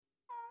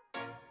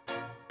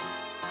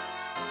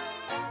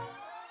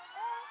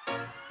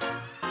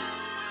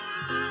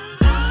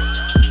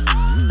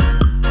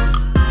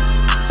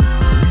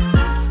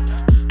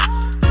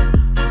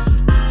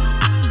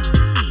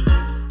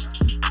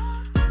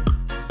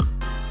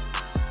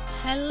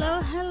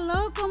Hello,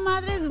 hello,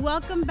 comadres.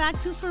 Welcome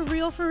back to For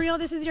Real, For Real.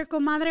 This is your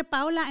comadre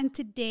Paula, and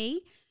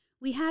today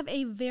we have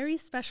a very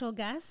special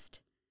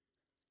guest.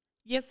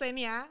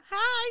 Yesenia.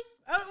 Hi.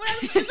 Oh, well,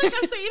 it's like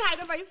I'm saying hi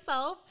to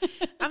myself.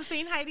 I'm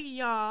saying hi to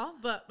y'all,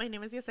 but my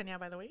name is Yesenia,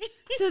 by the way.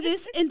 So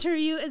this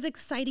interview is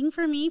exciting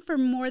for me for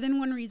more than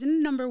one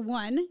reason. Number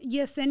one,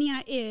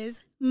 Yesenia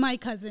is my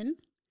cousin.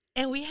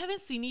 And we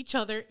haven't seen each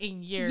other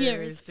in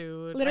years,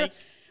 dude. Literally.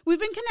 We've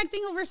been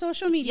connecting over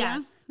social media,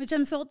 Yes. which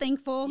I'm so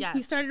thankful. Yes.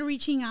 We started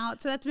reaching out.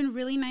 So that's been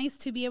really nice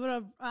to be able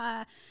to,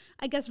 I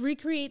guess,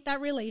 recreate that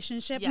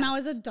relationship now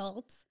as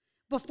adults.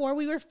 Before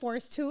we were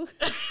forced to.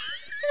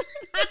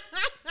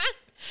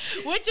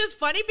 Which is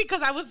funny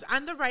because I was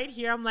on the right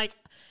here. I'm like,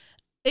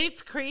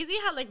 it's crazy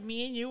how like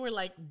me and you were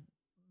like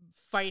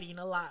fighting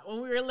a lot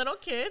when we were little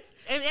kids.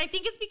 And I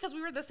think it's because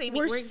we were the same age.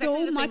 We're exactly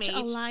so the much same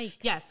age. alike.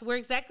 Yes, we're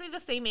exactly the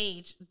same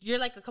age. You're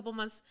like a couple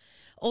months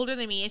older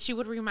than me, and she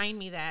would remind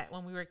me that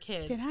when we were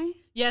kids. Did I?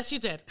 Yes, she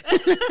did.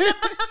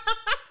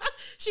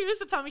 She used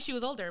to tell me she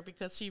was older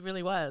because she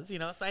really was, you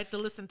know, so I had to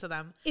listen to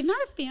them. In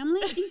our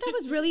family, I think that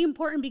was really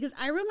important because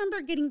I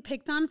remember getting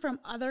picked on from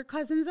other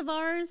cousins of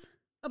ours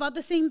about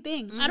the same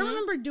thing. I don't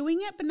remember doing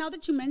it, but now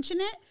that you mention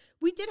it,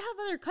 we did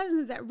have other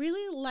cousins that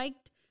really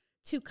liked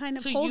to kind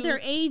of hold their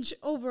age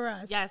over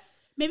us. Yes.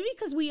 Maybe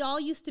because we all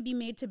used to be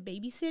made to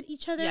babysit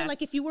each other. Yes,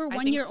 Like if you were I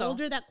 1 think year so.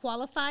 older that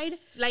qualified.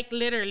 Like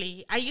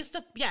literally,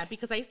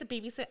 because I used to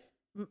babysit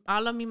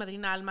all of mi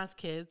madrina Alma's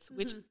kids,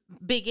 which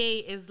Big A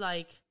is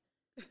like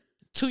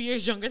 2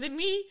 years younger than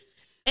me.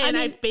 And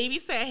I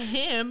babysat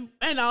him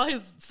and all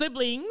his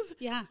siblings.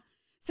 Yeah.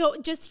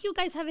 So just so you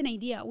guys have an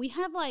idea, we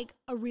have like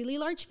a really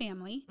large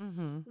family.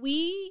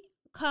 We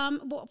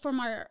come from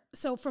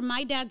from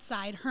my dad's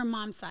side, her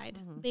mom's side.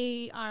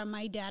 They are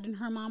my dad and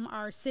her mom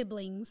are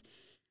siblings.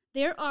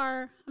 There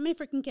are, how many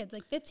freaking kids?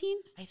 Like 15?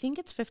 I think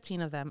it's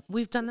 15 of them.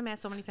 We've done the math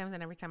so many times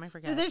and every time I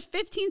forget. So there's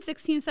 15,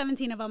 16,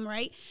 17 of them,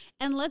 right?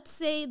 And let's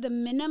say the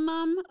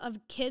minimum of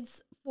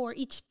kids for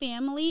each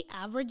family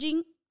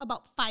averaging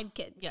about 5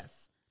 kids.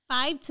 Yes.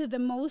 5 to the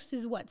most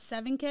is what,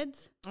 7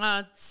 kids?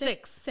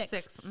 Six. So let's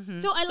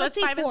it's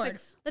say 5 and 4.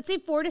 6. Let's say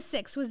 4 to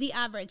 6 was the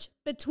average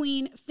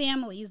between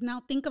families.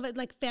 Now think of it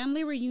like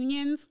family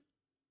reunions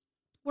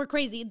were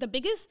crazy. The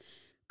biggest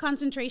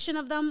concentration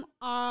of them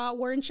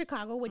were in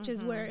Chicago, which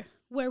is where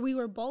we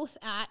were both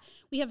at.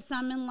 We have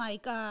some in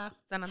like San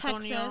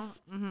Antonio.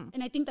 Texas,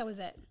 and I think that was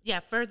it.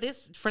 Yeah, for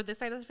this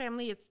side of the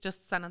family, it's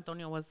just San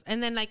Antonio was,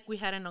 and then like we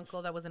had an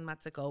uncle that was in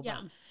Mexico.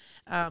 Yeah.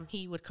 But,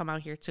 he would come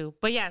out here too.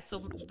 But yeah,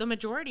 so the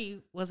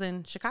majority was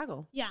in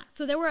Chicago. Yeah,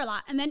 so there were a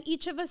lot, and then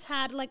each of us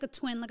had like a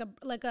twin,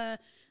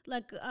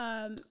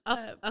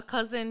 a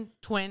cousin,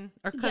 twin,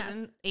 or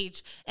cousin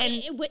age, and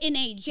in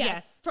age. Yes.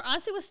 Yes. For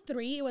us, it was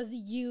 3. It was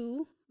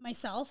you,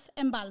 myself,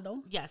 and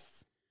Baldo.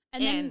 yes,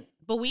 And then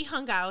but we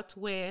hung out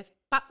with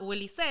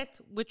Lisette,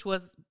 which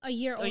was a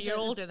year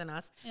older than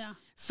us. Yeah.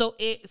 So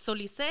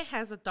Lisette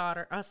has a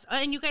daughter,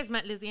 and you guys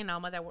met Lizzie and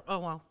Alma that were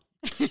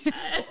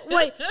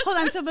Wait, hold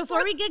on. So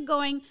before we get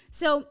going,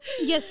 so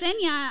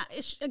Yesenia,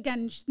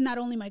 again, she's not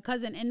only my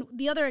cousin, and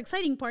the other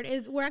exciting part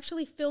is we're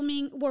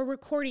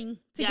recording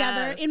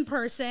together Yes. in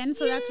person.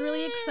 So that's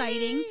really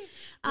exciting.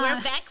 We're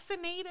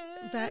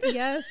vaccinated.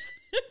 Yes.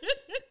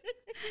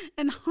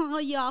 And all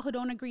y'all who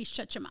don't agree,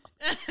 shut your mouth.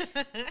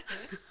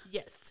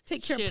 Yes.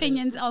 Take your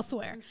opinions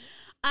elsewhere.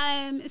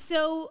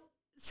 So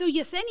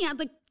Yesenia,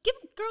 give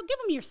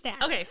them your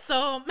stats. Okay,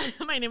 so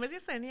my name is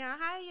Yesenia.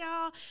 Hi,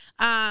 y'all.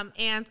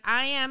 And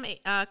I am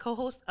a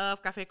co-host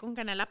of Café con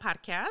Canela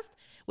podcast,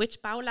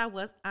 which Paula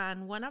was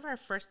on one of our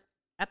first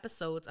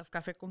episodes of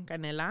Café con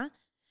Canela.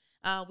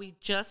 We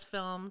just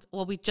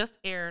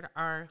aired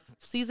our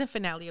season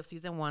finale of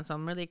season 1, so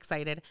I'm really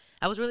excited.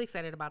 I was really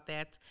excited about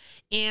that.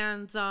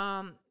 And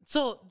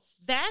so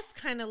that's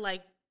kind of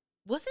like,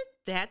 was it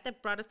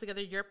that brought us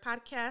together, your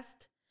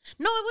podcast?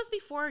 No, it was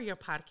before your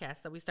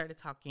podcast that we started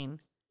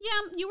talking.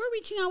 Yeah, you were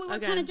reaching out. We were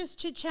kind of just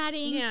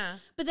chit-chatting. Yeah.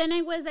 But then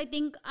there was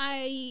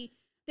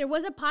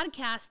a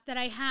podcast that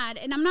I had,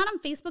 and I'm not on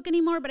Facebook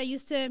anymore, but I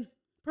used to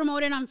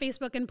promote it on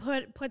Facebook and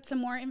put some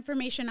more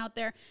information out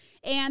there.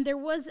 And there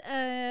was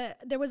a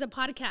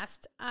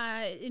podcast,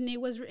 and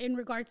it was in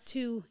regards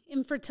to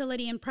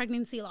infertility and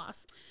pregnancy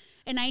loss.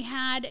 And I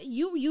had,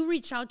 you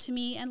reached out to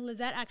me, and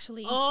Lizette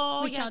actually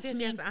reached out to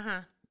me. Yes,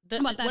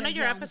 one of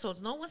your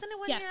episodes. No, wasn't it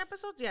one of your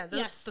episodes? Yeah,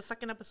 the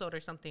second episode or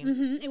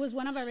something. It was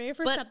one of our very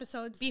first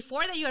episodes.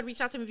 Before that, you had reached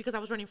out to me because I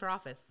was running for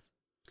office.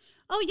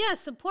 Oh, yeah,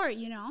 support,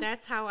 you know.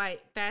 That's how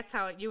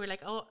you were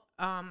like,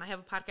 I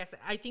have a podcast.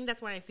 I think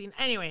that's when I seen.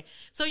 Anyway,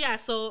 so yeah,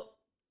 so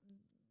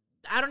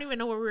I don't even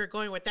know where we were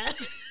going with that.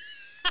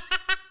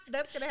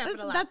 That's gonna happen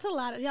a lot. That's a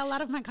lot. Yeah, a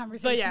lot of my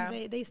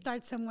conversations, they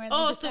start somewhere.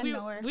 So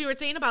we were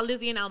saying about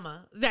Lizzie and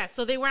Alma.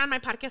 So they were on my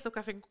podcast of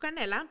Café con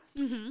Canela,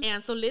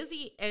 and so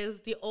Lizzie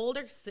is the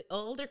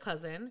older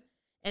cousin,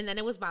 and then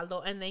it was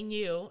Baldo, and then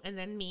you, and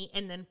then me,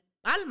 and then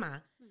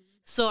Alma.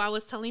 So I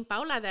was telling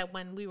Paula that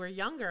when we were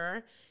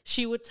younger,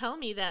 she would tell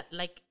me that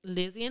like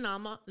Lizzie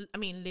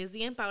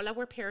and Paula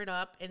were paired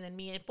up, and then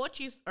me and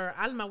Pochis or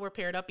Alma were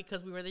paired up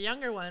because we were the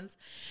younger ones.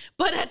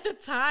 But at the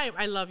time,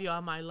 I love you,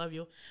 Alma, I love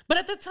you. But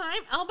at the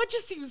time, Alma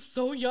just seems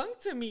so young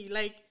to me,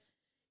 like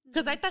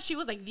because I thought she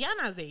was like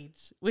Diana's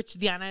age, which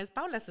Diana is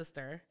Paula's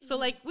sister. So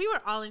like we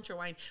were all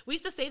intertwined. We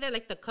used to say that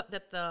like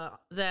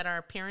that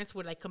our parents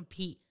would like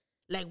compete.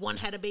 Like one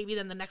had a baby,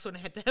 then the next one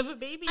had to have a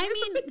baby. I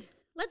mean,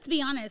 let's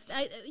be honest.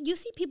 You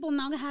see people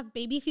now that have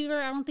baby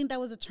fever. I don't think that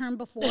was a term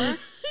before,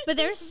 but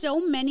there's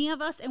so many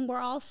of us, and we're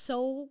all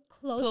so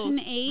close. In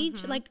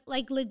age.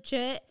 Like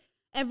legit.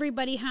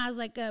 Everybody has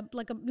like a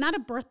not a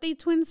birthday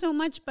twin so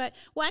much, but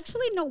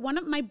actually no. One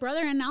of my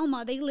brother and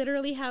Alma, they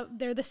literally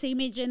they're the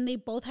same age, and they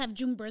both have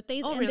June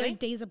birthdays, and they're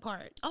days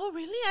apart. Oh,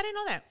 really? I didn't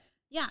know that.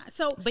 Yeah.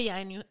 So, but yeah,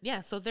 I knew.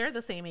 Yeah, so they're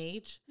the same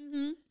age.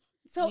 Mm-hmm.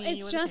 So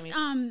it's just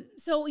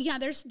So yeah,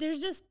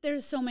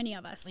 there's so many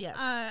of us. Yes.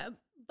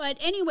 But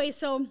anyway,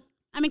 so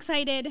I'm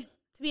excited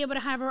to be able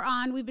to have her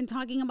on. We've been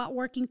talking about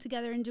working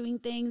together and doing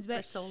things, but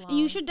for so long. And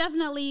you should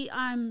definitely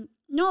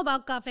know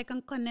about Café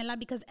con Canela,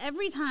 because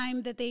every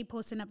time that they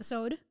post an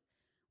episode,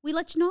 we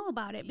let you know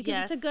about it,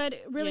 because it's a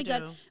really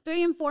good,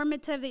 very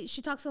informative.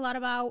 She talks a lot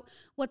about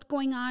what's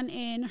going on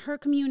in her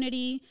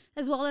community,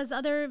 as well as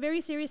other very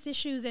serious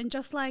issues. And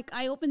just like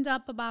I opened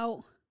up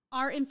about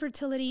our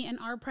infertility and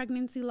our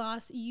pregnancy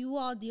loss, you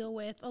all deal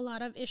with a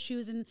lot of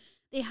issues, and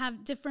they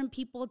have different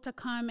people to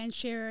come and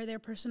share their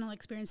personal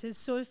experiences.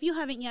 So if you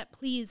haven't yet,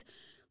 please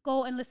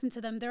go and listen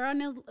to them.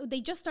 They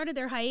just started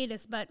their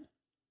hiatus, but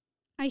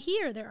I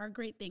hear there are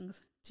great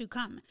things to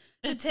come.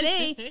 So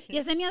today,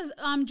 Yesenia's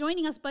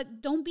joining us,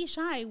 but don't be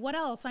shy. What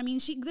else? I mean,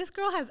 this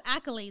girl has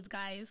accolades,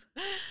 guys.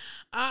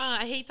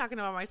 I hate talking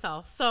about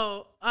myself.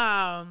 So,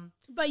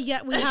 but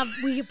yet we have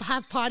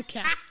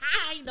podcasts.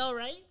 I know,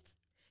 right?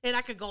 And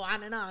I could go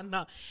on and on.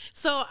 No.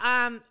 So,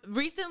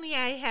 recently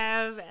I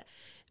have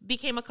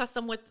became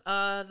accustomed with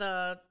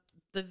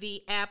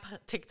the app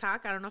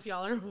TikTok. I don't know if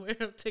y'all are aware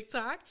of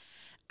TikTok.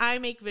 I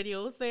make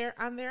videos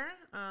on there.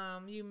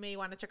 You may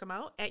want to check them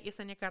out at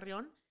Yesenia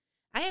Carrion.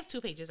 I have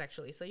 2 pages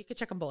actually, so you could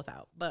check them both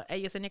out. But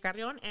at Yesenia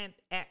Carrion and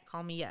at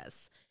Call Me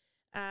Yes.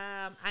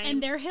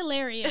 And they're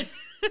hilarious,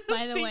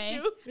 by the way.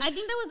 You. I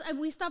think that was,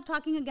 we stopped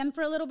talking again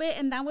for a little bit,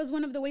 and that was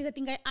one of the ways I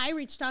think I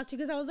reached out to,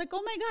 because I was like,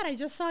 oh my God, I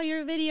just saw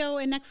your video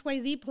in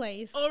XYZ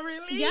place. Oh,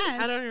 really?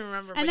 Yes. I don't even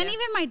remember. And then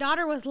even my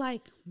daughter was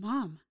like,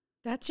 Mom,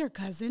 that's your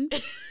cousin?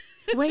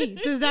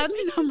 Wait, does that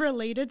mean I'm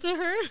related to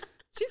her?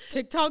 She's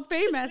TikTok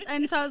famous.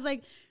 And so I was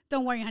like,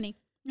 don't worry, honey.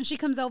 When she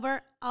comes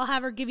over, I'll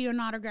have her give you an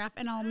autograph,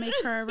 and I'll make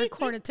her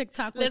record a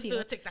TikTok with you.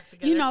 Let's do a TikTok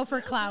together.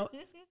 For clout.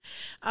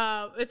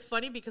 It's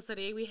funny because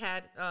today we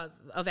had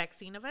a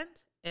vaccine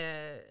event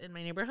in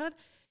my neighborhood,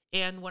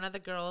 and a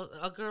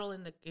girl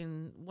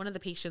in one of the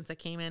patients that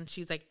came in,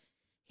 she's like,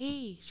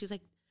 hey,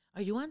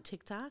 are you on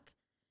TikTok?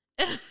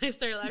 And I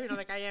started laughing. I'm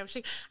like, I am.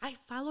 I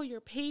follow your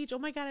page. Oh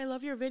my God, I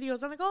love your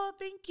videos. I'm like, oh,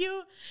 thank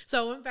you.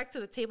 So I went back to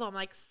the table. I'm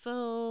like,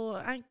 so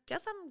I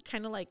guess I'm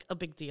kind of like a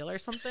big deal or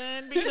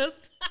something,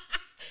 because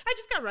I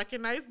just got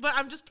recognized, but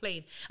I'm just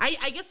playing.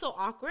 I get so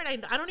awkward. I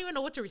don't even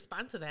know what to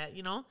respond to that,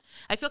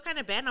 I feel kind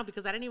of bad now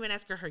because I didn't even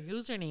ask her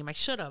username. I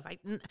should have.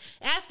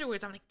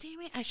 Afterwards, I'm like,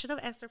 damn it, I should have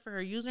asked her for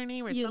her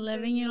username or something. You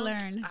live and you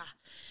learn.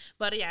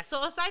 But yeah,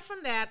 so aside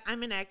from that,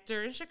 I'm an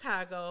actor in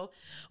Chicago,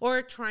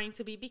 or trying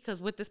to be,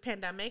 because with this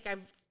pandemic,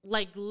 I've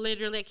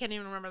literally, I can't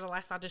even remember the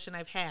last audition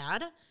I've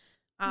had.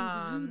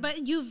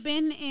 But you've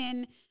been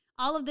in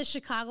all of the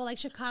Chicago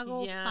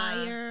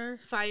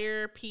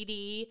Fire,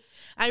 PD.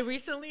 I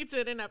recently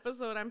did an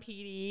episode on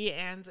PD,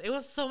 and it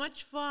was so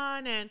much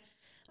fun, and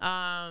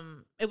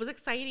it was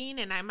exciting,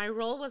 and my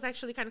role was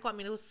actually kind of cool. I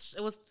mean, it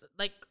was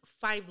like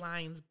 5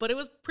 lines, but it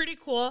was pretty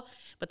cool.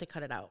 But they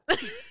cut it out,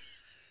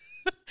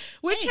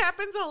 which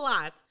happens a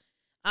lot.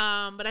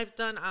 But I've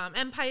done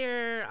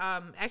Empire.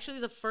 Actually,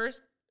 the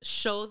first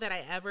show that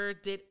I ever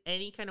did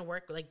any kind of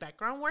work, like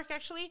background work,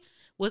 actually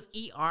was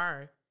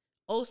ER.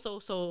 Oh,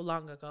 so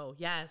long ago.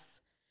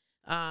 Yes.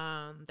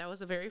 That was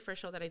the very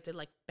first show that I did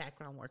like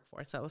background work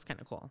for. So it was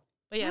kind of cool.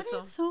 But yeah, that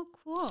is so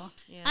cool.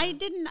 Yeah.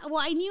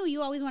 I knew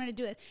you always wanted to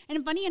do it.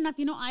 And funny enough,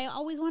 I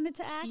always wanted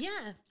to act.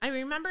 Yeah. I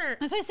remember.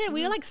 As I said,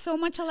 we are like so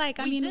much alike.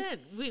 We did.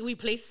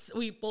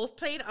 We both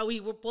played, we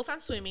were both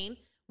on swimming.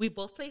 We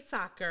both played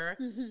soccer.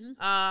 Mm-hmm.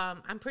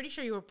 I'm pretty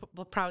sure you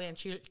were probably on a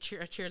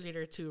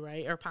cheerleader too,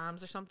 right? Or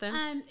POMs or something.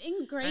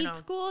 In grade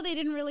school, they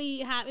didn't really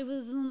have, it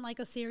wasn't like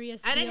a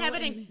serious we didn't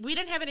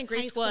have it in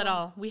grade school at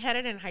all. We had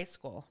it in high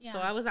school. Yeah. So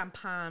I was on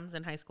POMs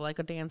in high school, like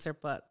a dancer,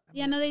 but.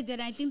 No, they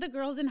didn't. I think the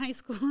girls in high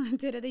school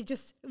did it. They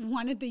just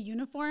wanted the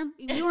uniform.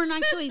 We weren't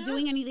actually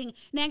doing anything.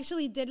 And I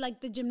actually did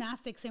like the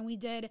gymnastics, and we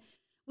did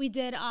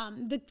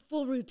the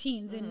full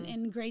routines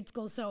in grade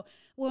school. So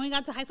when we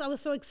got to high school, I was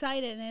so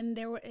excited, and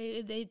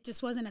it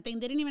just wasn't a thing.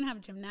 They didn't even have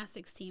a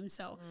gymnastics team.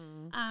 So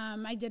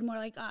I did more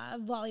like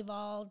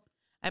volleyball.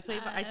 I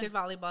did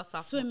volleyball,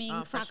 softball,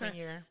 swimming, soccer.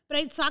 Year.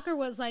 But soccer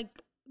was like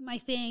my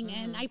thing,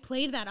 and I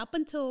played that up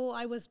until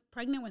I was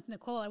pregnant with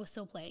Nicole. I was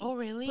still playing. Oh,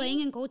 really?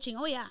 Playing and coaching.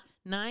 Oh, yeah.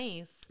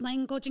 Nice.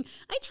 Line coaching.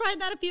 I tried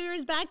that a few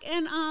years back,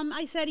 and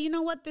I said, you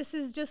know what, this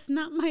is just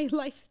not my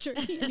life's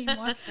journey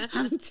anymore.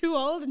 I'm too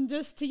old and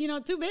just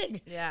too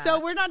big. Yeah.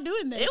 So we're not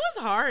doing this. It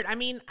was hard. I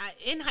mean,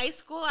 in high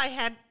school,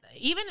 I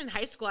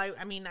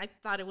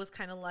thought it was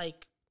kind of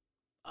like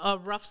a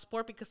rough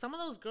sport because some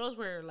of those girls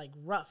were like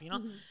rough, you know.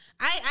 Mm-hmm.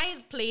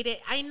 I played it.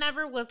 I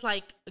never was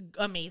like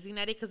amazing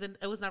at it because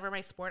it was never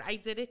my sport. I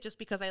did it just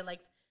because I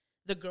liked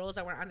the girls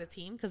that were on the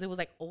team because it was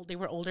like they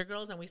were older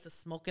girls and we used to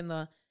smoke in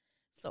the.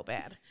 So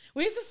bad.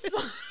 We used to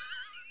smoke.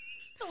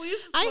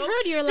 I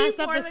heard your last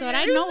episode.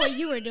 I know what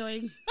you were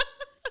doing.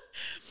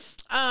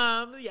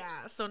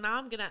 Yeah. So now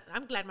I'm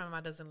glad my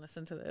mom doesn't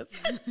listen to this.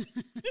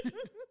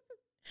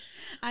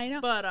 I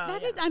know. But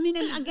I mean,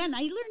 and again,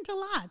 I learned a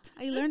lot.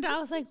 I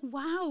was like,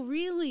 wow,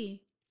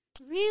 really?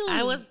 Really?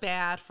 I was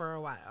bad for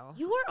a while.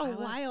 You were a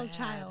wild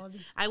child.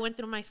 I went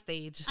through my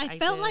stage. I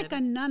felt like a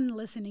nun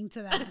listening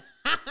to that.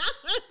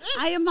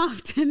 I am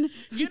often.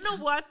 You know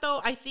what, though?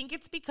 I think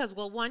it's because,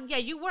 well, one, yeah,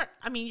 you were.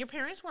 I mean, your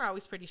parents were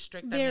always pretty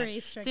strict. Very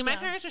strict. See, my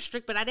parents were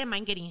strict, but I didn't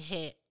mind getting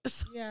hit.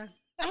 Yeah.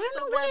 I don't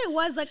know what it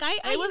was. Like,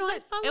 I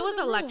was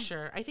the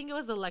lecture. I think it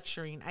was the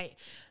lecturing.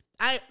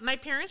 My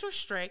parents were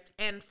strict,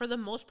 and for the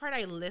most part,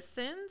 I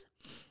listened.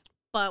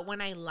 But when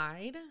I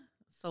lied,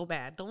 so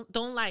bad.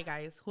 Don't lie,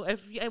 guys.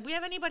 If we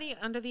have anybody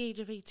under the age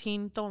of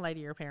 18, don't lie to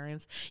your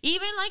parents.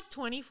 Even like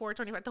 24,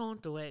 25,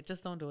 don't do it.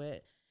 Just don't do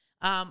it.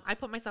 I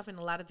put myself in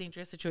a lot of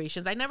dangerous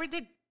situations. I never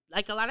did.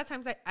 Like, a lot of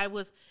times I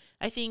was,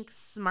 I think,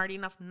 smart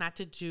enough not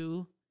to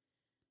do.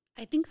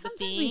 I think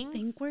sometimes we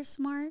think we're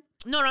smart.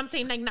 No, I'm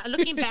saying, like,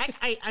 looking back,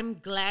 I'm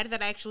glad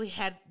that I actually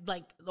had,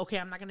 like, okay,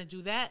 I'm not going to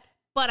do that.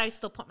 But I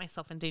still put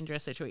myself in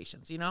dangerous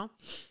situations, you know,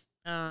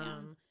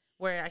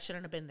 where I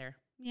shouldn't have been there.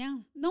 Yeah.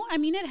 No, I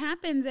mean, it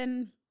happens.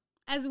 And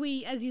as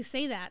you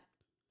say that,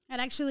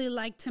 I'd actually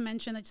like to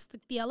mention that just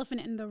the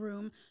elephant in the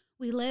room.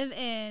 I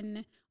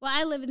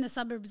live in the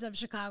suburbs of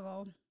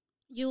Chicago.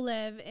 You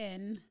live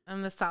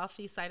on the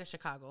southeast side of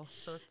Chicago.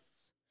 So it's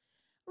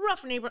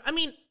rough neighborhood. I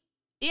mean,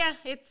 yeah,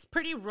 it's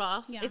pretty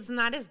rough. Yeah. It's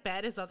not as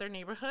bad as other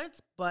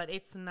neighborhoods, but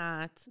it's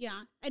not.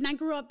 Yeah. And I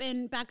grew up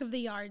in back of the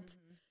yards,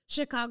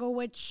 Chicago,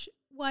 which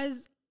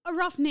was a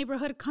rough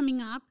neighborhood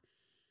coming up.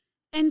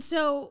 And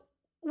so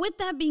with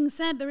that being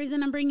said, the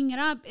reason I'm bringing it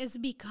up is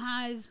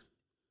because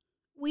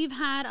we've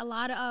had a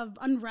lot of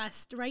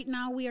unrest. Right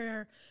now we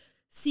are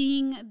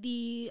seeing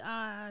the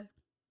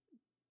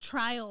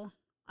trial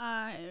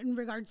in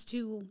regards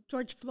to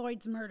George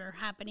Floyd's murder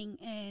happening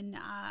in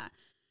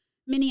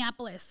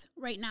Minneapolis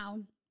right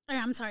now.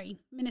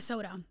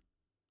 Minnesota.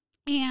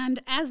 And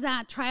as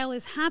that trial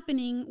is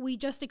happening, we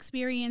just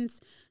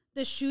experienced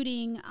the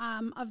shooting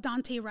of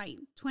Dante Wright,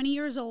 20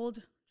 years old,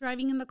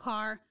 driving in the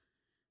car,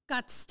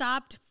 got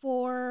stopped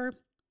for,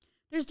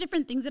 there's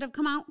different things that have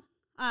come out,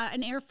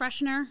 an air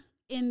freshener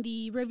in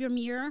the rearview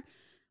mirror,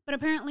 but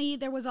apparently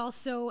there was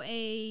also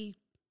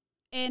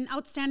an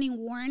outstanding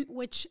warrant,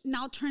 which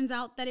now turns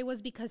out that it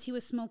was because he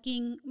was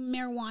smoking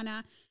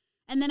marijuana.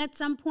 And then at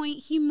some point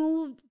he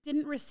moved,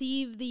 didn't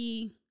receive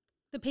the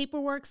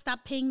paperwork,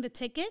 stopped paying the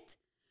ticket.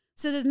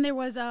 So then there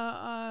was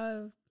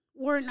a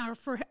warrant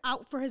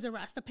out for his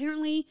arrest.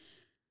 Apparently,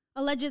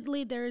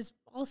 allegedly, there's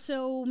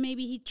also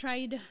maybe he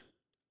tried,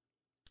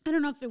 I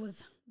don't know if it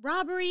was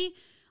robbery.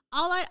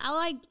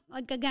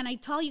 Again, I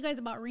tell you guys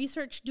about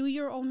research. Do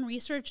your own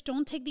research.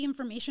 Don't take the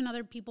information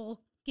other people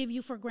give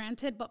you for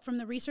granted. But from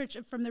the research,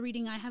 from the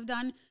reading I have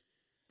done,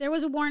 there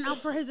was a warrant out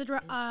for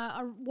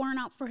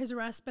his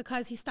arrest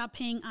because he stopped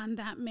paying on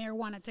that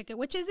marijuana ticket,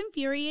 which is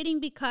infuriating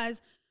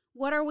because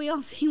what are we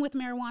all seeing with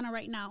marijuana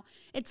right now?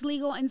 It's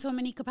legal in so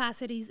many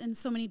capacities in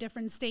so many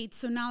different states.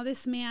 So now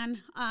this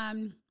man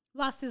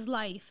lost his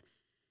life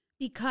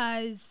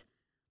because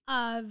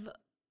of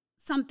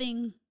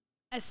something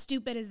as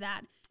stupid as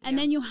that. And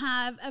then you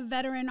have a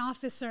veteran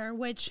officer,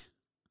 which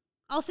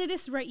I'll say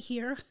this right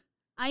here.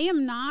 I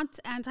am not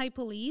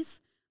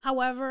anti-police.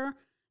 However,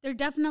 there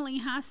definitely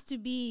has to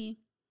be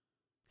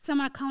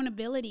some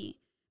accountability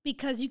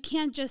because you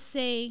can't just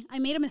say, I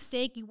made a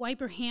mistake, you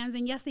wipe your hands.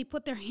 And yes, they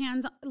put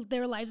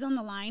their lives on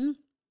the line.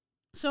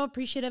 So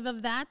appreciative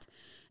of that.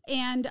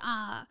 And,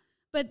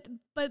 but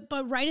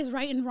right is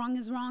right and wrong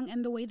is wrong.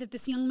 And the way that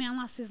this young man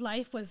lost his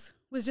life was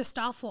just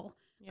awful.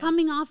 Yeah.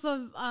 Coming off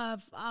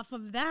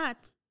of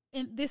that,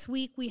 this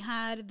week we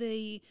had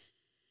the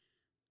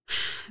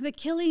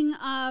killing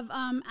of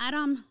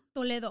Adam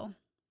Toledo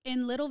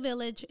in Little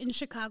Village in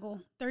Chicago,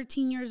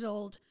 13 years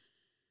old,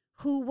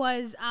 who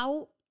was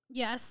out,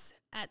 yes,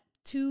 at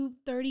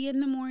 2:30 in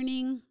the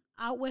morning,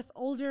 out with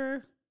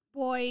older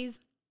boys,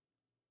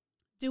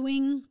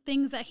 doing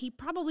things that he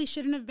probably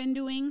shouldn't have been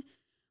doing,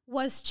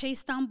 was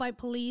chased down by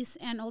police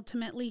and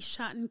ultimately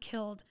shot and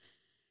killed.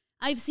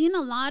 I've seen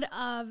a lot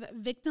of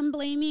victim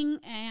blaming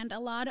and a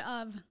lot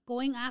of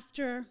going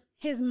after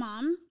his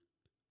mom.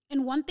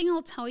 And one thing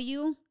I'll tell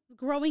you,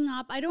 growing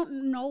up, I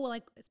don't know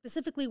like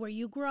specifically where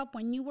you grew up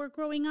when you were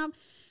growing up,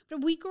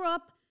 but we grew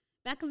up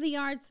back of the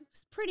yards. It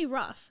was pretty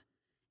rough.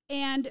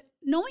 And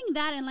knowing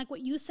that and like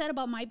what you said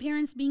about my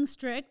parents being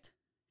strict,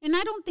 and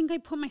I don't think I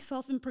put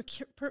myself in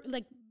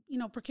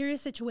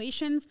precarious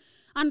situations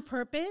on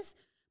purpose.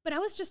 But I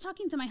was just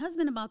talking to my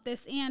husband about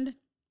this, and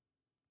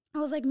I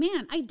was like,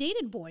 man, I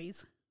dated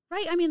boys,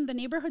 right? I mean, the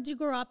neighborhoods you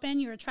grow up in,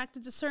 you're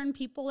attracted to certain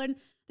people, and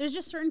there's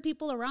just certain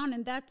people around,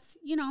 and that's,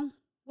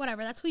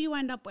 whatever. That's who you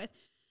end up with.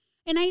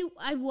 And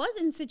I was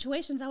in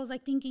situations, I was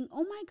like thinking,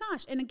 oh my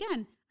gosh. And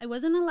again, I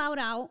wasn't allowed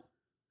out.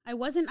 I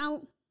wasn't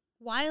out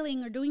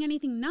wilding or doing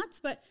anything nuts,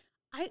 but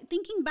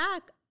thinking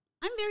back,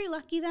 I'm very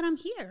lucky that I'm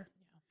here.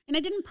 Yeah. And I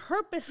didn't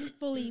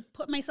purposefully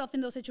put myself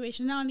in those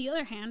situations. Now, on the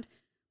other hand,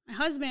 my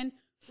husband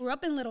grew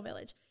up in Little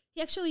Village.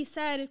 He actually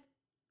said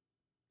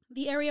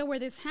the area where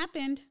this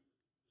happened,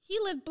 he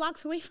lived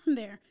blocks away from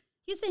there.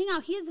 He used to hang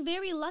out. He is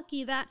very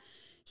lucky that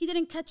he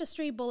didn't catch a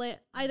stray bullet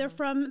either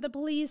from the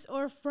police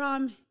or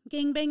from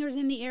gangbangers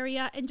in the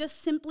area, and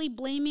just simply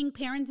blaming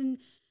parents. And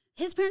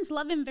his parents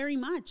love him very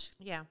much.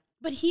 Yeah.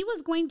 But he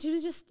was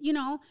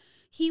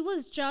he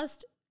was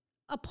just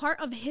a part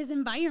of his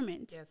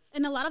environment. Yes.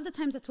 And a lot of the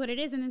times that's what it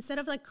is. And instead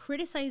of like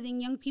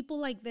criticizing young people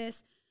like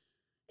this,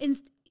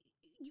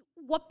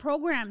 what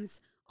programs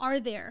are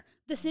there?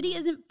 The city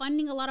isn't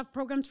funding a lot of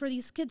programs for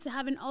these kids to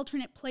have an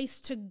alternate place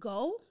to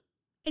go.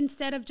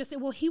 Instead of just,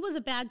 well, he was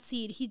a bad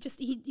seed. He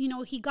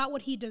got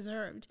what he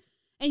deserved.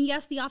 And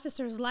yes, the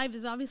officer's life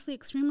is obviously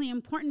extremely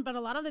important, but a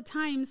lot of the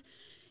times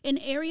in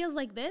areas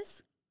like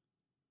this,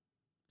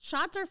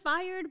 shots are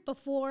fired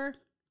before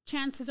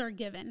chances are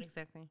given.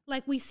 Exactly.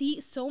 Like we see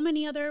so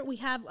many we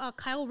have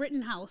Kyle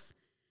Rittenhouse,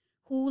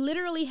 who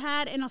literally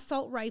had an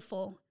assault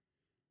rifle.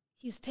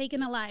 He's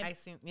taken alive. I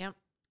see, yep.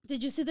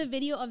 Did you see the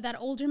video of that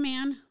older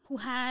man who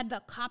had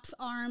the cop's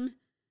arm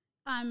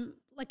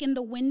like in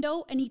the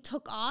window and he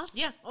took off?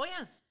 Yeah. Oh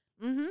yeah.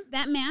 Mm-hmm.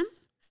 That man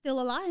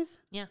still alive.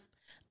 Yeah.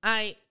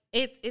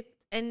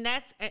 And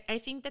I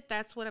think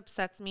that's what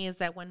upsets me, is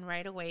that when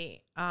right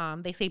away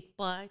they say,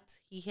 but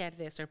he had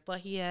this, or but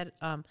he had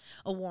a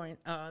warrant,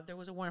 there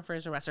was a warrant for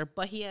his arrest, or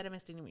but he had a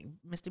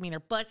misdemeanor,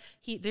 but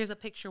there's a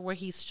picture where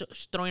he's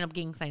throwing up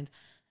gang signs.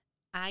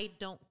 I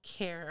don't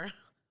care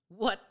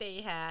what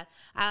they had.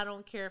 I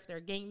don't care if they're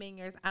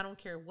gangbangers. I don't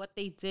care what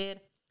they did,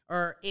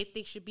 or if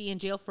they should be in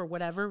jail for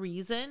whatever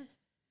reason.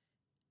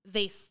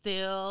 They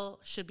still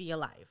should be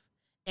alive.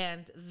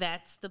 And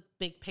that's the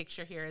big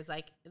picture here, is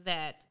like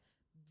that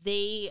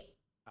they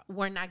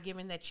were not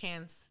given that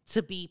chance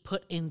to be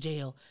put in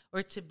jail,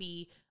 or to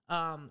be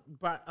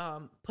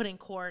put in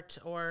court,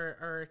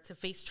 or to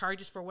face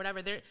charges for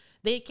whatever.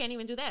 They can't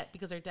even do that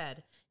because they're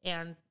dead.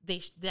 And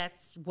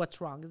that's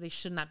what's wrong, is they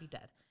should not be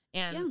dead.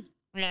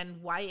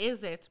 And why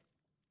is it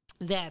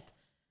that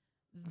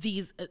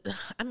these,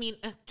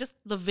 just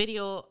the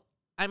video,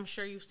 I'm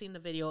sure you've seen the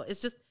video,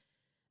 it's just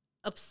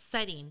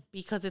upsetting,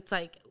 because it's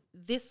like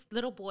this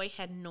little boy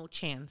had no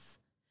chance.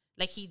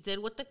 Like, he did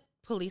what the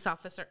police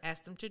officer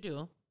asked him to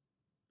do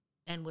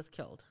and was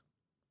killed.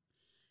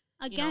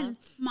 Again,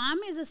 mom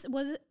is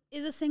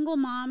a single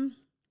mom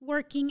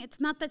working.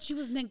 It's not that she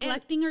was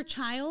neglecting her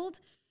child.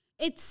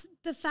 It's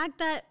the fact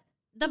that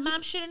the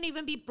mom shouldn't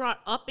even be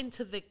brought up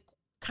into the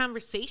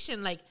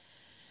conversation. Like,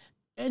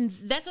 and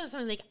that's what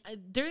I'm like,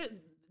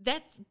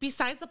 that's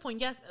besides the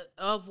point, yes,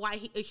 of why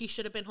he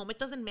should have been home. It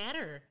doesn't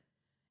matter.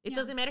 It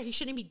doesn't matter. He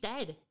shouldn't be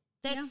dead.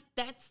 That's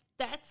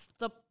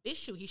the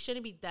issue. He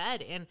shouldn't be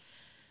dead. And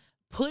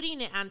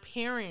putting it on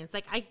parents,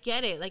 like, I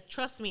get it. Like,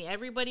 trust me,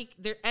 everybody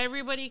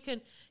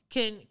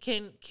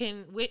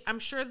can wait. I'm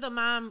sure the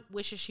mom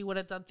wishes she would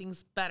have done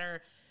things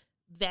better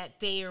that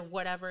day, or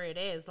whatever it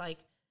is. Like,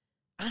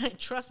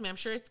 trust me, I'm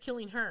sure it's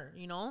killing her,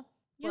 Yeah.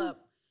 But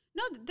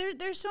no,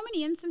 there's so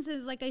many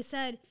instances, like I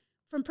said,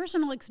 from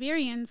personal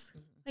experience,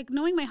 like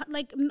knowing my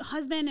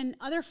husband and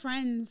other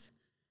friends.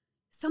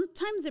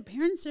 Sometimes their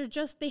parents are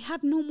they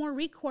have no more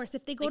recourse.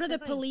 If they go to the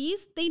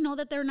police, they know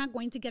that they're not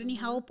going to get any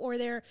help, or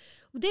they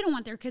don't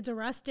want their kids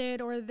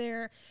arrested, or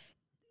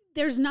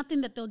there's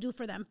nothing that they'll do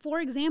for them. For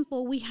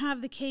example, we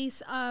have the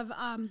case of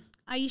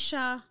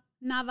Aisha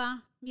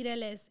Nava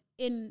Mireles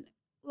in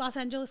Los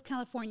Angeles,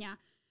 California.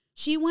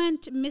 She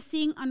went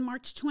missing on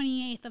March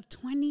 28th of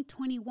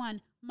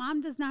 2021.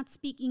 Mom does not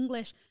speak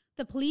English.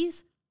 The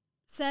police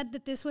said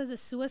that this was a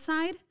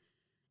suicide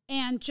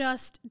and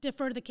just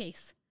deferred the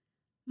case.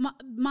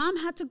 Mom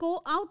had to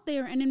go out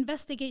there and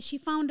investigate. She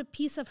found a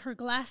piece of her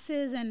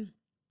glasses and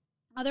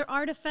other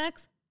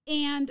artifacts,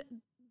 and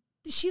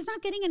she's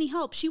not getting any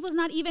help. She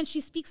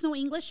speaks no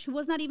English. She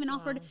was not even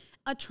offered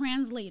a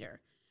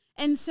translator.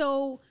 And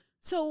so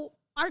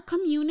our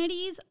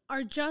communities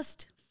are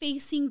just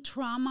facing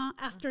trauma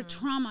after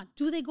trauma.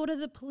 Do they go to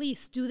the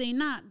police? Do they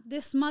not?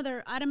 This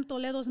mother, Adam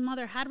Toledo's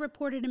mother, had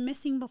reported him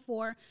missing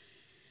before.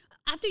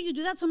 After you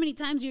do that so many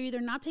times, you're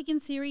either not taken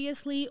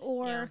seriously,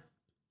 or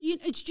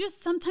it's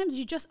just sometimes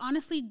you just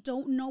honestly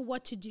don't know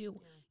what to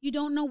do. Yeah. You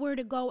don't know where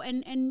to go.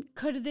 And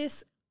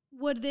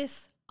would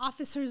this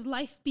officer's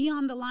life be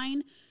on the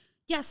line?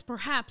 Yes,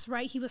 perhaps,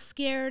 right? He was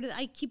scared.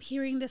 I keep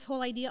hearing this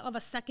whole idea of a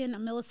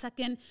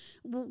millisecond,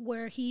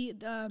 where he,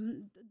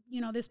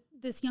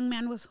 this young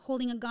man was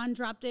holding a gun,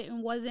 dropped it,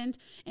 and wasn't.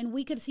 And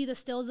we could see the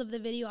stills of the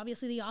video.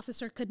 Obviously, the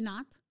officer could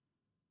not.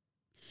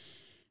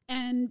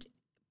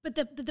 But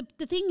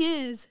the thing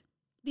is,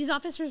 these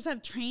officers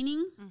have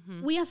training.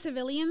 We as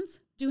civilians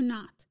do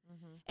not.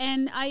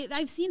 And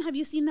I've seen, have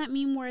you seen that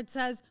meme where it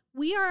says,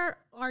 we are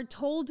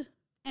told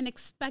and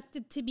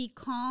expected to be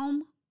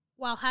calm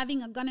while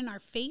having a gun in our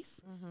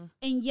face.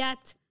 And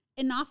yet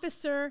an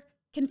officer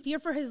can fear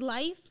for his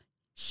life,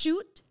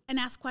 shoot, and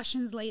ask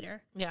questions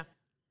later. Yeah.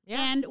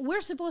 And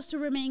we're supposed to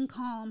remain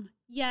calm,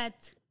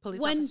 yet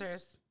Police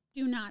officers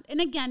do not. And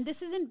again,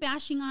 this isn't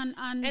bashing on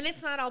and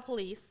it's not all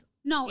police.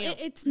 No,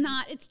 it's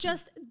not. It's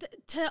just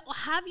to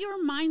have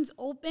your minds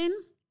open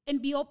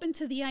and be open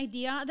to the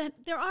idea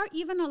that there are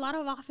even a lot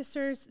of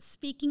officers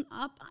speaking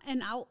up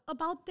and out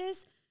about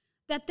this,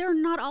 that they're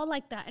not all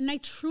like that. And I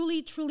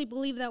truly, truly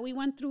believe that we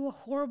went through a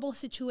horrible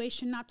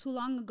situation not too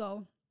long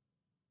ago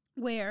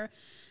where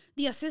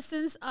the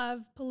assistance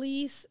of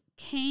police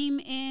came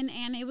in,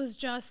 and it was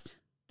just,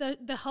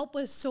 the help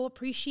was so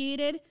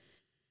appreciated.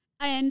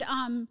 And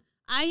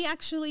I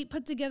actually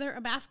put together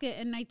a basket,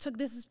 and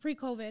this is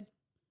pre-COVID,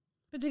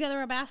 put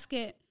together a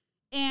basket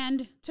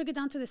and took it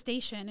down to the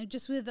station, and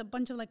just with a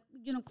bunch of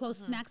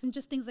closed snacks and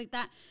just things like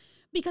that,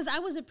 because I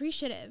was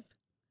appreciative.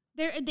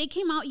 They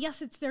came out,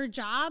 yes, it's their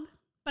job,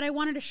 but I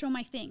wanted to show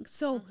my things.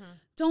 So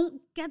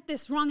don't get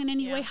this wrong in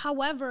any way.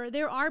 However,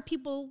 there are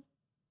people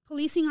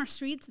policing our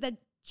streets that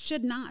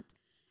should not.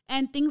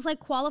 And things like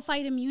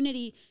qualified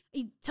immunity,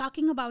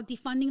 talking about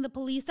defunding the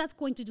police, that's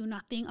going to do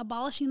nothing.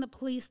 Abolishing the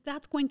police,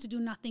 that's going to do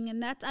nothing.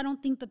 And I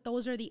don't think that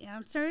those are the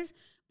answers.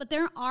 But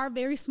there are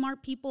very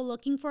smart people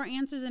looking for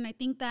answers. And I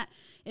think that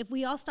if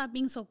we all stop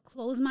being so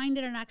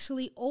closed-minded and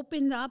actually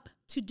opened up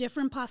to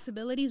different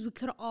possibilities, we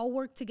could all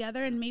work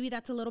together. And maybe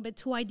that's a little bit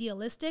too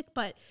idealistic,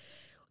 but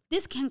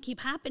this can't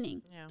keep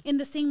happening. Yeah. In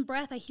the same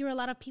breath, I hear a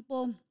lot of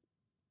people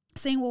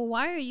saying, well,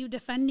 why are you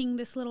defending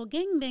this little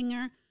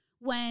gangbanger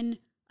when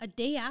a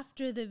day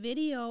after the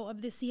video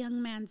of this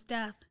young man's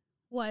death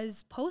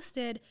was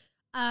posted,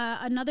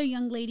 another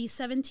young lady,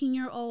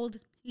 17-year-old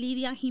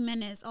Lidia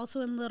Jimenez,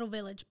 also in Little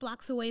Village,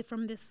 blocks away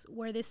from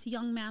where this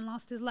young man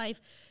lost his life,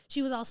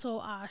 she was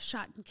also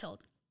shot and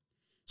killed.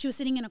 She was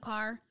sitting in a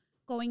car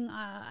going,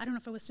 I don't know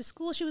if it was to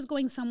school, she was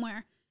going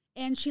somewhere,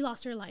 and she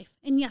lost her life.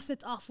 And yes,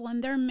 it's awful.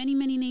 And there are many,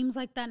 many names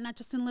like that, not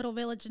just in Little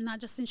Village and not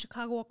just in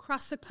Chicago,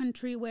 across the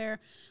country, where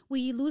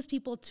we lose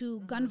people to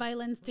gun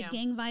violence, to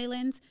gang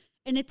violence.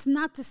 And it's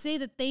not to say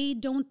that they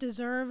don't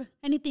deserve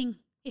anything.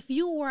 If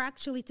you were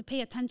actually to pay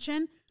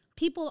attention,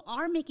 people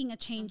are making a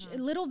change.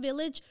 In Little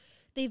Village,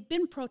 they've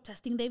been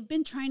protesting. They've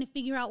been trying to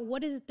figure out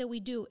what is it that we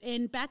do.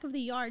 In back of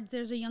the yards,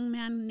 there's a young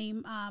man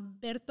named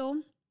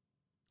Berto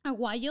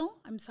Aguayo.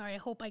 I'm sorry, I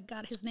hope I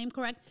got his name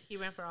correct. He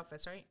ran for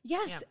office, right?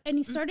 Yes, yeah. And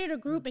he started a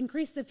group,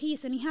 Increase the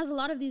Peace, and he has a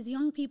lot of these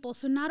young people.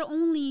 So not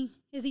only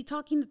is he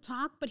talking the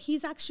talk, but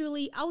he's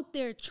actually out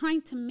there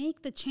trying to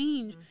make the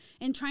change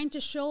and trying to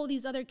show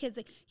these other kids.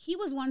 Like, he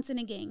was once in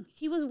a gang.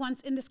 He was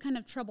once in this kind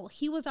of trouble.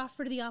 He was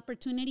offered the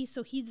opportunity,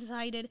 so he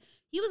decided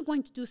he was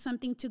going to do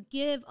something to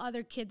give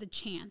other kids a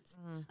chance,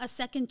 a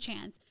second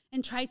chance,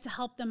 and try to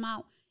help them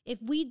out. If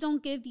we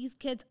don't give these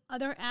kids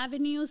other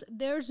avenues,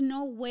 there's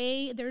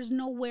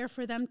nowhere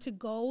for them to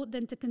go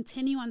than to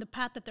continue on the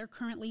path that they're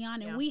currently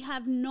on. And we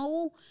have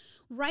no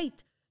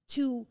right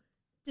to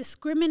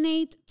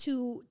discriminate,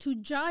 to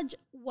judge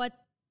what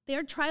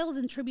their trials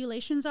and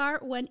tribulations are,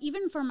 when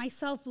even for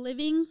myself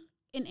living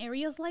in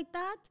areas like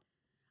that,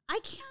 I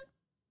can't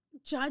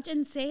judge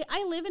and say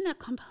I live in a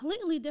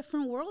completely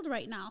different world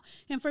right now.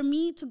 And for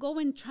me to go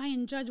and try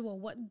and judge, well,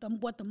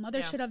 what the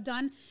mother should have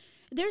done,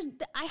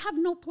 I have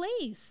no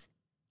place.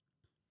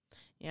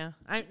 Yeah,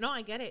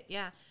 I get it.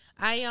 Yeah,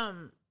 I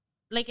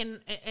like,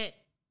 and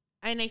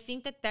I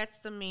think that that's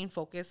the main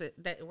focus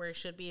that where it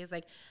should be is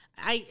like,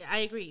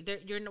 I agree.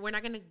 We're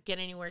not going to get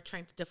anywhere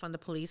trying to defund the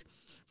police.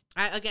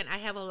 I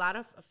have a lot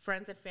of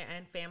friends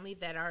and family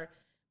that are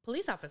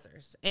police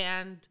officers,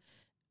 and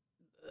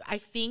I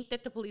think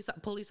that the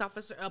police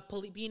officer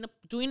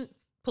doing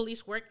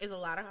police work is a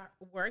lot of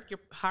work. You're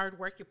hard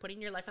work. You're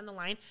putting your life on the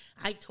line.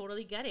 I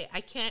totally get it.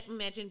 I can't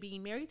imagine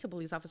being married to a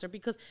police officer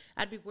because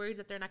I'd be worried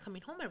that they're not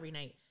coming home every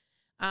night.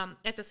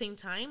 At the same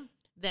time,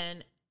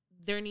 then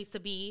there needs to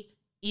be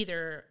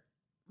either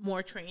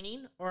more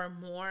training or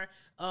more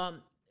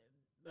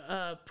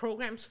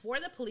programs for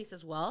the police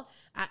as well.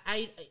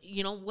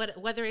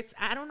 Whether it's,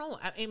 I don't know.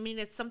 I mean,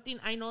 it's something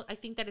I know. I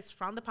think that it's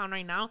frowned upon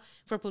right now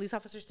for police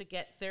officers to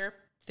get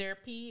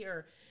therapy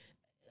or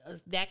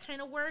that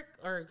kind of work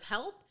or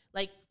help.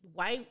 Like,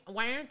 why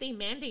aren't they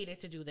mandated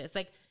to do this?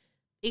 Like,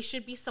 it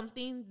should be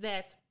something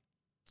that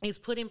is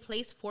put in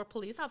place for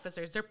police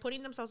officers. They're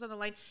putting themselves on the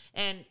line,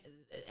 and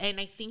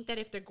I think that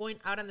if they're going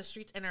out on the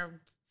streets and are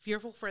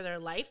fearful for their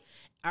life,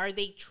 are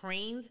they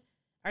trained?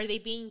 Are they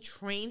being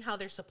trained how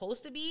they're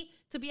supposed to be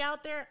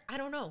out there? I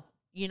don't know.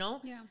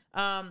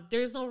 Yeah.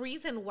 There's no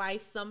reason why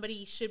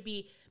somebody should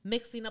be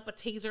mixing up a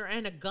taser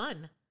and a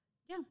gun.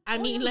 Yeah. I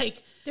mean,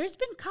 like, there's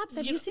been cops.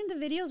 Have you seen the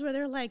videos where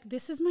they're like,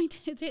 this is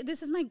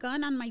my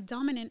gun on my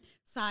dominant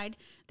side.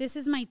 This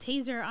is my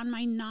taser on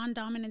my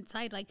non-dominant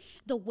side. Like,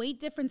 the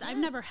weight difference. Yes. I've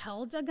never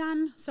held a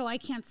gun, so I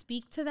can't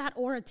speak to that,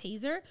 or a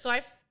taser. So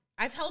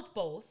I've held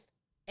both.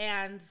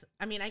 And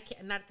I mean, I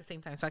can't, not at the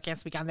same time, so I can't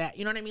speak on that.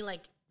 You know what I mean?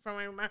 Like, from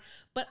my remember,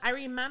 but I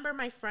remember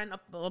my friend,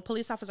 a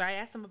police officer, I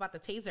asked him about the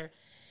taser.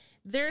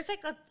 There's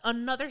like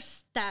another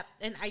step,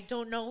 and I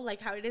don't know like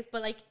how it is,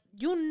 but like,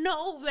 you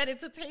know that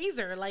it's a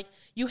taser. Like,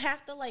 you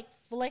have to like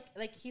flick,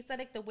 like he said,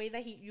 like the way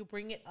that you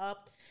bring it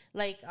up,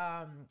 like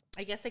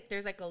I guess like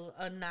there's like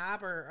a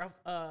knob or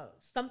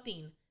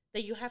something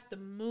that you have to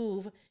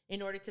move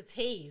in order to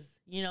tase,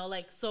 you know,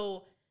 like,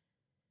 so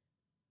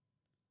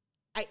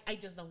I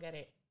just don't get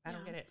it. I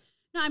don't get it.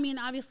 No, I mean,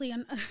 obviously,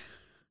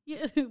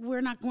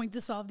 we're not going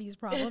to solve these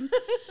problems,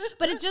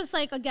 but it's just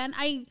like, again,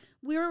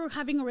 we were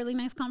having a really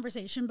nice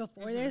conversation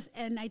before this,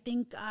 and I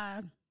think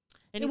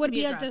it would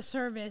be a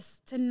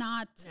disservice to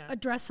not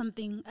address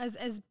something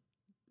as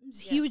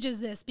huge as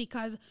this,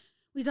 because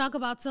we talk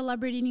about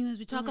celebrity news,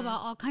 we talk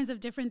about all kinds of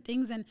different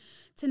things, and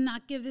to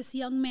not give this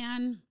young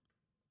man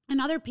and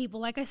other people,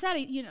 like I said,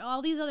 you know,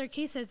 all these other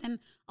cases. And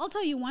I'll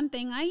tell you one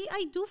thing,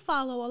 I do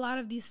follow a lot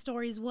of these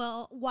stories.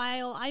 Well,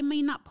 while I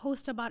may not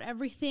post about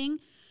everything,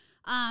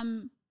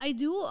 I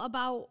do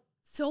about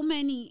so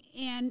many,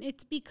 and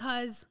it's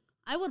because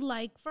I would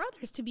like for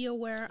others to be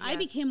aware. Yes. I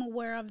became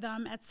aware of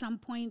them at some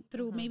point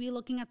through maybe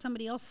looking at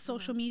somebody else's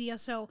social media.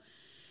 So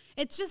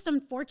it's just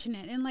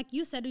unfortunate. And like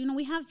you said, you know,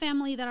 we have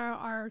family that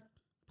are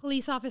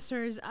police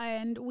officers,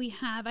 and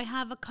I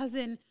have a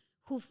cousin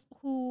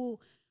who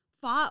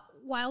fought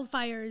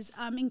wildfires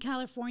in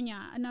California.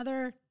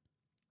 Another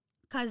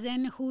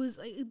cousin who's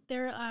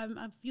there,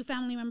 a few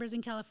family members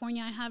in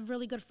California. I have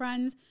really good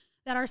friends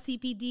that are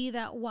CPD,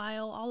 that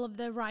while all of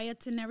the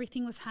riots and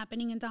everything was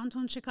happening in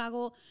downtown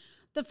Chicago,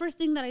 the first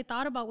thing that I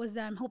thought about was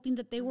them, hoping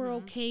that they were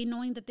okay,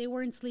 knowing that they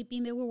weren't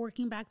sleeping, they were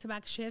working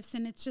back-to-back shifts.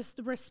 And it's just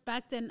the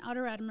respect and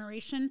utter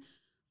admiration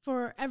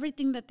for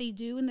everything that they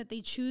do and that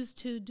they choose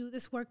to do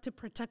this work to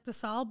protect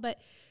us all.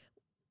 But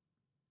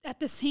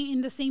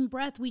in the same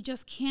breath, we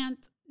just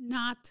can't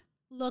not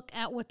look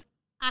at what's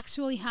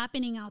actually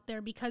happening out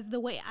there, because the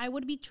way I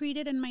would be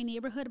treated in my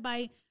neighborhood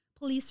by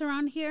police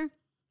around here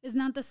is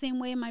not the same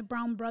way my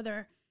brown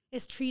brother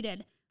is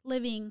treated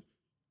living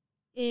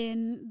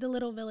in the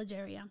Little Village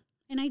area.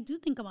 And I do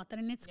think about that,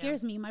 and it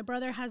scares me. My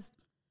brother has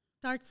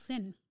dark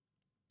skin.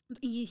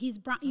 He's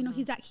brown, you know,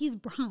 he's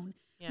brown.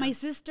 Yeah. My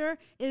sister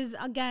is,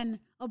 again,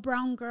 a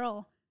brown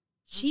girl.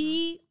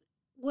 She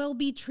will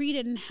be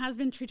treated and has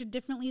been treated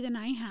differently than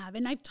I have.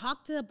 And I've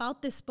talked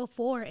about this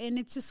before, and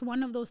it's just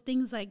one of those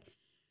things like,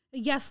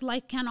 yes,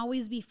 life can't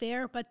always be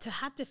fair, but to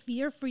have to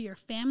fear for your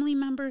family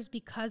members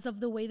because of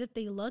the way that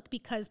they look,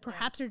 because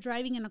perhaps you're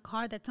driving in a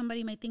car that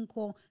somebody might think,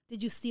 well,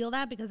 did you steal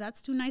that? Because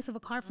that's too nice of a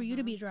car for you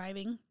to be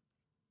driving.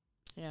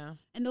 Yeah.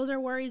 And those are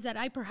worries that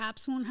I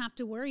perhaps won't have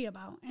to worry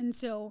about. And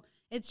so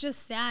it's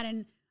just sad,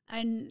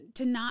 and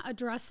to not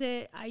address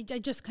it, I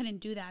just couldn't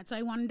do that. So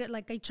I wanted it,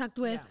 like I checked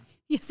with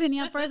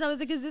Yesenia at first. I was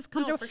like, is this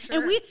comfortable? No, for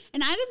sure.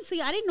 And I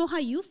didn't know how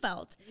you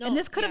felt. No, and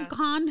this could have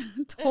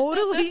gone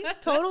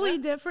totally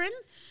different.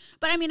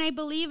 But I mean, I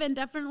believe in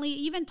definitely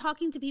even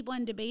talking to people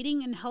and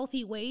debating in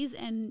healthy ways.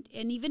 And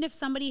even if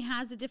somebody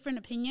has a different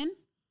opinion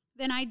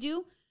than I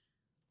do,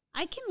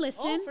 I can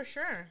listen. Oh, for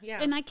sure. Yeah.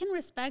 And I can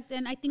respect.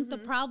 And I think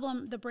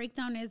the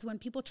breakdown is when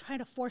people try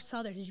to force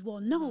others. Well,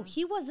 no,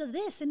 he was a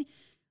this. And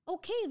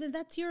okay, then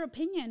that's your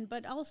opinion.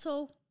 But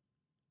also,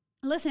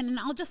 listen, and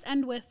I'll just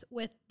end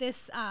with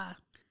this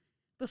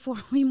before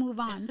we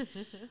move on.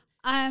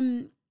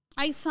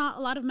 I saw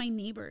a lot of my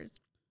neighbors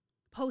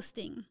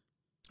posting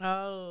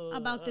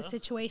about the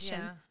situation.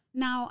 Yeah.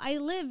 Now, I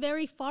live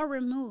very far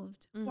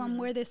removed from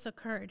where this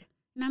occurred.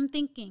 And I'm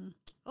thinking,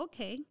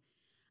 okay,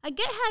 I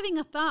get having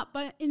a thought,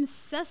 but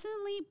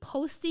incessantly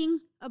posting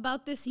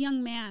about this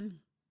young man.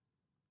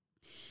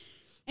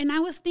 And I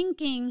was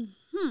thinking,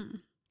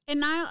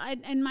 and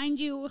and mind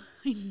you,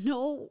 I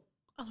know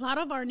a lot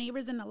of our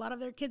neighbors and a lot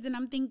of their kids, and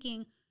I'm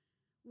thinking,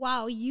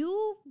 wow,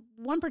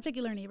 one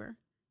particular neighbor,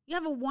 you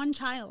have one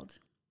child.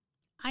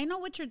 I know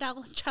what your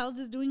child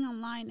is doing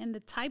online and the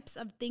types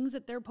of things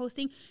that they're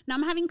posting. Now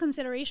I'm having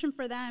consideration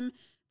for them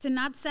to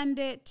not send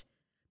it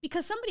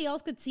because somebody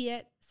else could see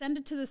it, send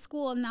it to the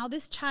school. And now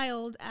this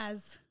child,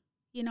 as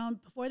you know,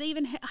 before they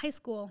even hit high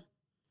school,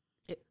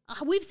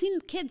 we've seen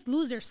kids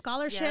lose their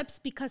scholarships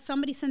because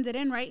somebody sends it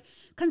in, right?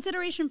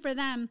 Consideration for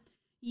them,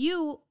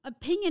 you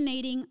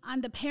opinionating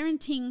on the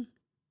parenting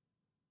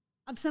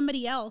of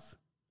somebody else.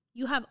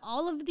 You have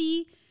all of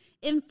the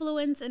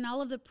influence and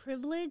all of the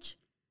privilege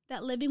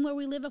that living where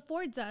we live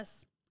affords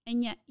us.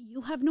 And yet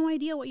you have no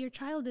idea what your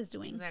child is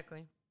doing.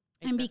 Exactly.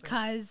 And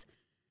because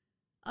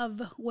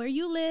of where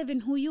you live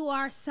and who you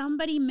are,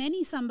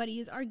 many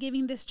somebodies are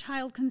giving this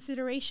child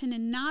consideration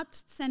and not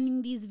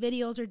sending these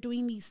videos or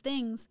doing these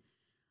things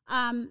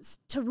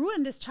to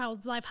ruin this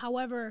child's life.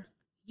 However,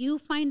 you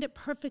find it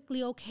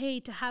perfectly okay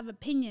to have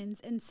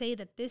opinions and say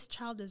that this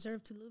child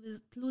deserved to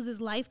lose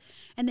his life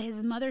and that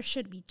his mother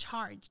should be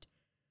charged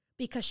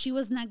because she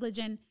was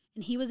negligent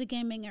and he was a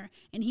game banger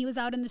and he was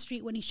out in the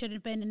street when he shouldn't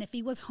have been. And if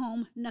he was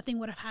home, nothing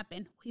would have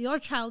happened. Your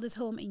child is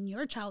home and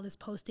your child is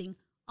posting.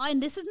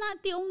 And this is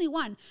not the only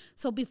one.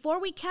 So before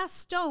we cast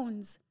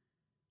stones,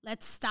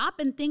 let's stop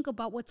and think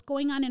about what's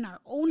going on in our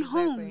own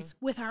homes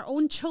with our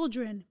own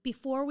children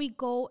before we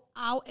go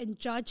out and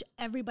judge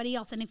everybody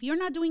else. And if you're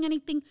not doing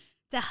anything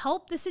to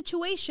help the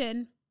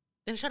situation,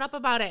 then shut up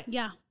about it.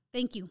 Yeah,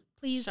 thank you.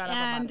 Please. Shut up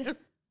about it.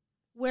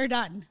 We're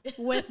done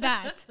with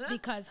that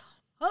because...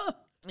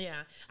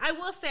 Yeah, I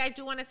will say, I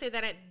do want to say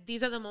that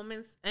these are the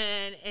moments,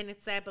 and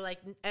it's sad, but like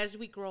as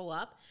we grow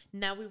up,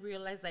 now we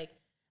realize like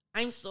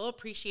I'm so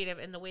appreciative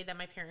in the way that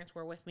my parents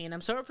were with me, and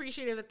I'm so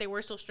appreciative that they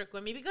were so strict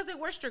with me because they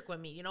were strict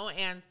with me, you know,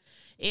 and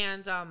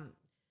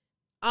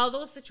all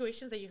those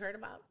situations that you heard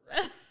about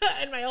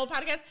in my old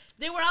podcast,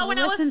 they were all when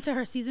I listened to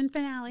her season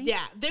finale.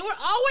 Yeah, they were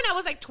all when I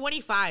was like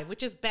 25,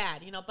 which is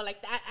bad, you know, but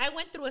like I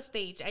went through a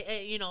stage,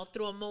 you know,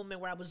 through a moment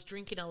where I was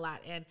drinking a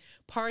lot and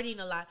partying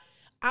a lot.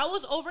 I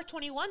was over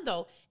 21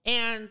 though,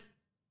 and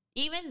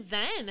even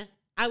then,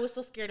 I was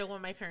so scared of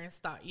what my parents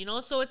thought, you know?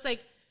 So it's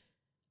like,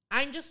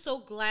 I'm just so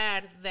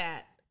glad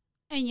that...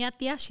 And yet,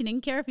 yeah, she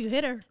didn't care if you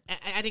hit her.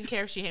 I didn't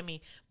care if she hit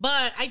me.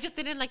 But I just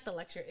didn't like the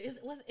lecture. Isn't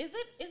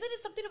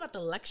it something about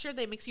the lecture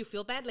that makes you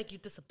feel bad? Like you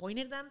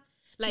disappointed them?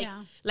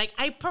 Like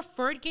I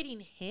preferred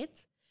getting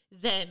hit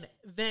than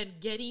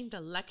getting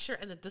the lecture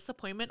and the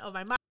disappointment of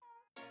my mom.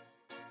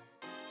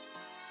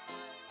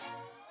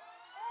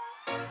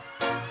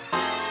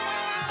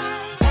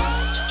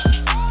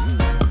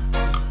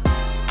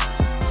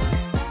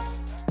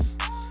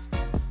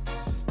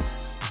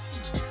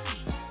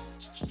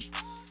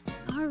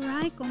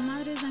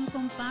 Comadres and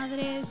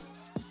compadres,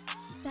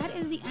 that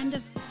is the end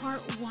of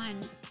part 1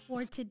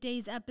 for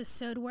today's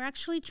episode. We're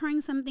actually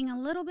trying something a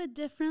little bit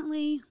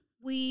differently.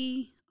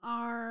 We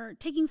are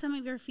taking some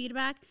of your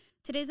feedback.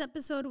 Today's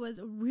episode was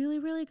a really,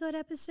 really good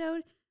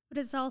episode, but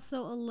it's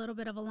also a little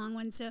bit of a long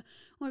one. So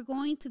we're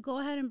going to go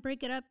ahead and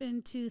break it up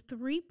into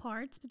 3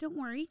 parts, but don't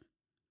worry.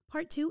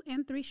 Part 2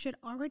 and 3 should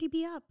already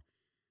be up.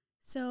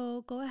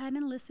 So go ahead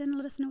and listen.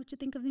 Let us know what you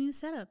think of the new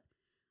setup.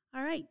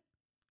 All right.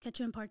 Catch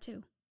you in part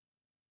 2.